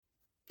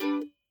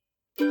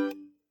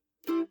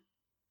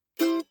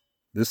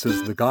This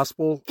is the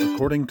Gospel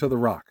according to the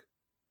Rock,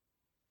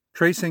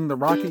 tracing the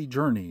rocky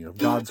journey of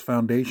God's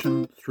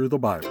foundation through the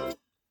Bible.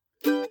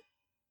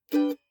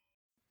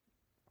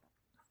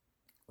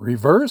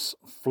 Reverse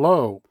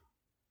flow.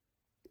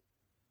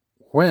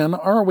 When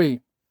are we?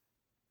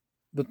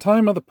 The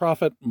time of the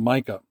prophet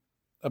Micah.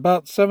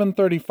 About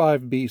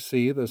 735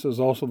 BC, this is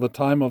also the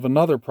time of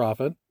another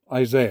prophet,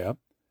 Isaiah,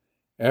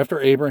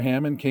 after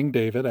Abraham and King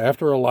David,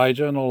 after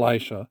Elijah and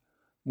Elisha,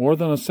 more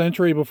than a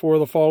century before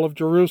the fall of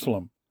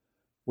Jerusalem,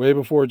 way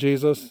before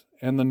Jesus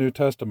and the New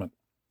Testament.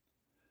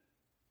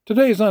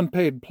 Today's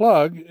unpaid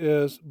plug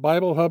is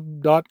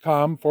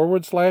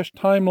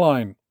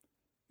BibleHub.com/timeline.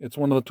 It's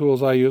one of the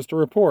tools I use to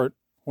report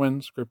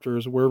when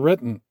scriptures were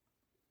written.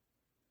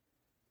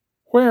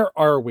 Where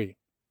are we?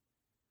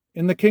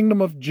 In the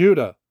kingdom of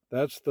Judah,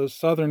 that's the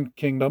southern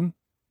kingdom,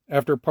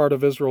 after part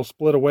of Israel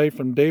split away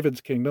from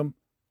David's kingdom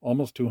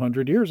almost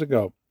 200 years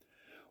ago.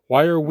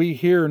 Why are we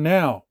here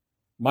now?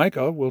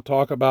 Micah will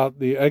talk about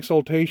the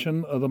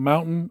exaltation of the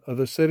mountain of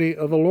the city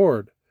of the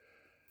Lord.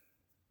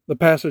 The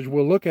passage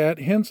we'll look at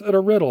hints at a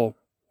riddle.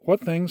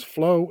 What things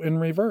flow in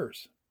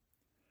reverse?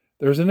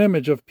 There's an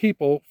image of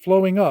people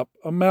flowing up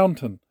a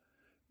mountain.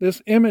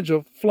 This image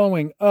of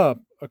flowing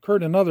up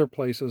occurred in other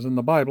places in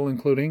the Bible,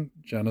 including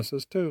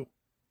Genesis 2.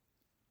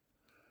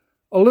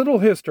 A little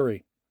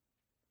history.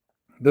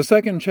 The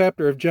second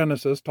chapter of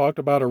Genesis talked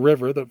about a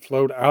river that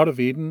flowed out of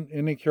Eden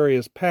in a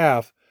curious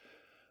path.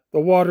 The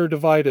water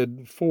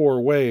divided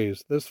 4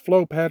 ways. This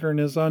flow pattern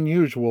is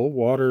unusual.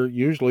 Water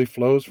usually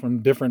flows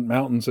from different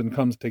mountains and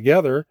comes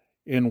together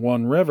in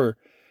one river.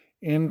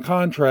 In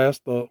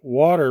contrast, the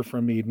water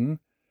from Eden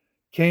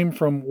came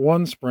from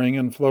one spring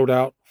and flowed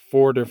out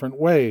 4 different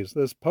ways.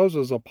 This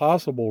poses a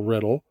possible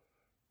riddle.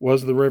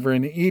 Was the river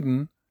in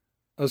Eden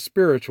a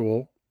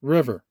spiritual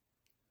river?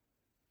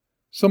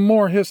 Some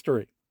more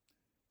history.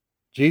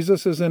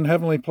 Jesus is in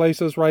heavenly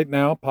places right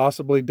now,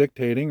 possibly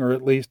dictating or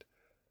at least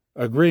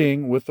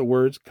agreeing with the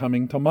words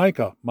coming to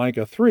Micah.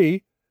 Micah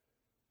 3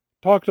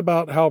 talked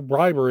about how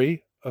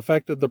bribery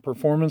affected the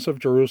performance of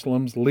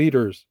Jerusalem's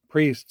leaders,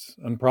 priests,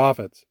 and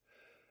prophets.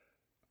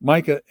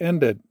 Micah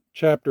ended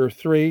chapter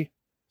 3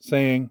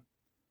 saying,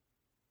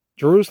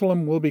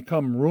 Jerusalem will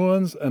become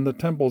ruins and the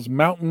temple's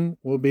mountain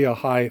will be a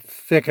high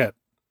thicket.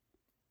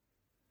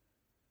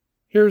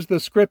 Here's the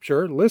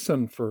scripture.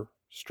 Listen for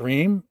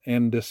stream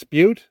and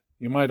dispute.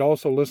 You might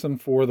also listen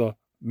for the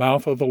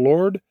mouth of the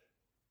Lord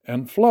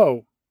and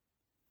flow.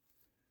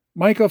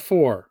 Micah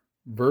 4,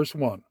 verse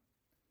 1.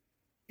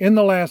 In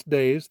the last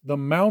days, the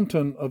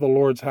mountain of the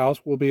Lord's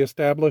house will be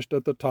established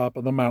at the top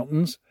of the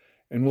mountains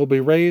and will be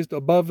raised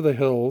above the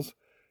hills.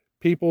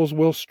 Peoples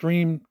will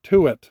stream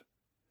to it,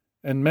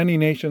 and many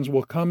nations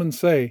will come and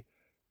say,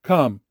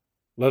 Come,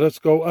 let us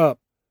go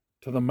up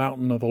to the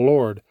mountain of the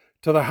Lord,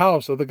 to the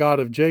house of the God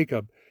of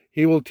Jacob.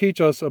 He will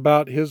teach us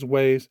about his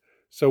ways,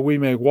 so we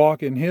may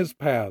walk in his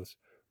paths.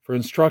 For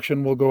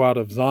instruction will go out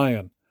of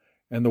Zion,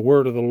 and the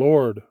word of the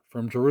Lord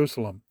from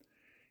Jerusalem.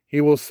 He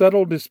will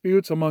settle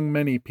disputes among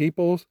many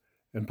peoples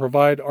and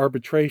provide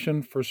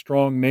arbitration for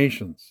strong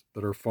nations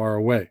that are far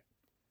away.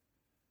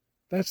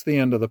 That's the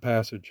end of the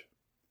passage.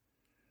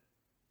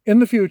 In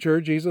the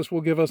future, Jesus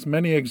will give us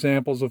many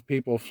examples of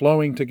people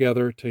flowing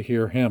together to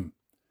hear him.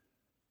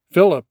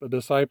 Philip, a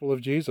disciple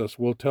of Jesus,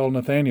 will tell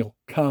Nathanael,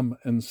 Come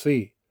and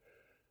see.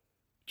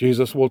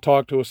 Jesus will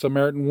talk to a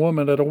Samaritan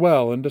woman at a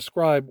well and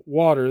describe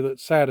water that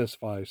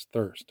satisfies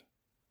thirst.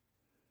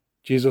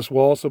 Jesus will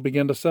also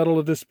begin to settle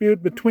a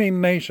dispute between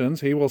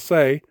nations. He will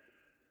say,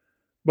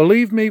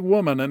 Believe me,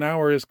 woman, an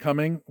hour is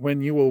coming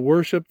when you will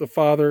worship the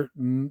Father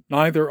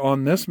neither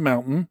on this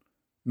mountain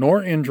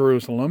nor in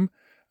Jerusalem.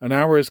 An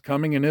hour is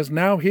coming and is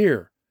now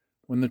here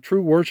when the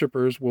true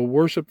worshipers will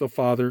worship the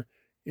Father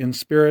in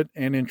spirit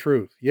and in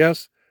truth.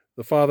 Yes,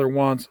 the Father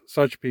wants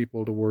such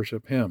people to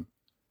worship him.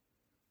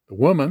 The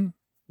woman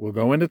will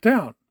go into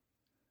town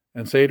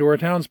and say to her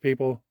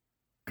townspeople,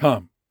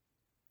 Come,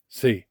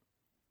 see.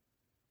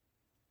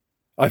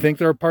 I think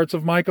there are parts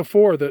of Micah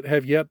 4 that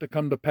have yet to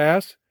come to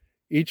pass.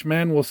 Each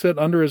man will sit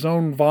under his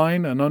own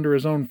vine and under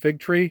his own fig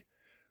tree,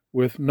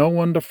 with no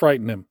one to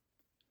frighten him,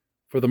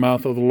 for the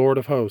mouth of the Lord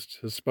of hosts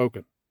has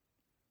spoken.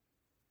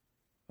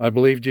 I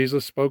believe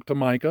Jesus spoke to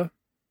Micah.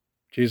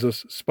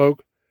 Jesus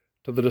spoke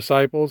to the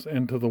disciples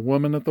and to the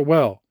woman at the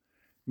well.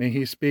 May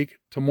he speak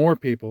to more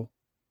people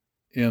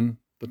in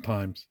the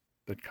times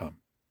that come.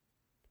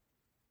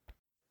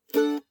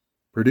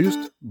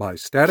 Produced by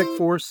Static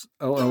Force,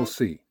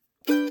 LLC.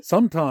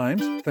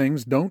 Sometimes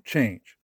things don't change.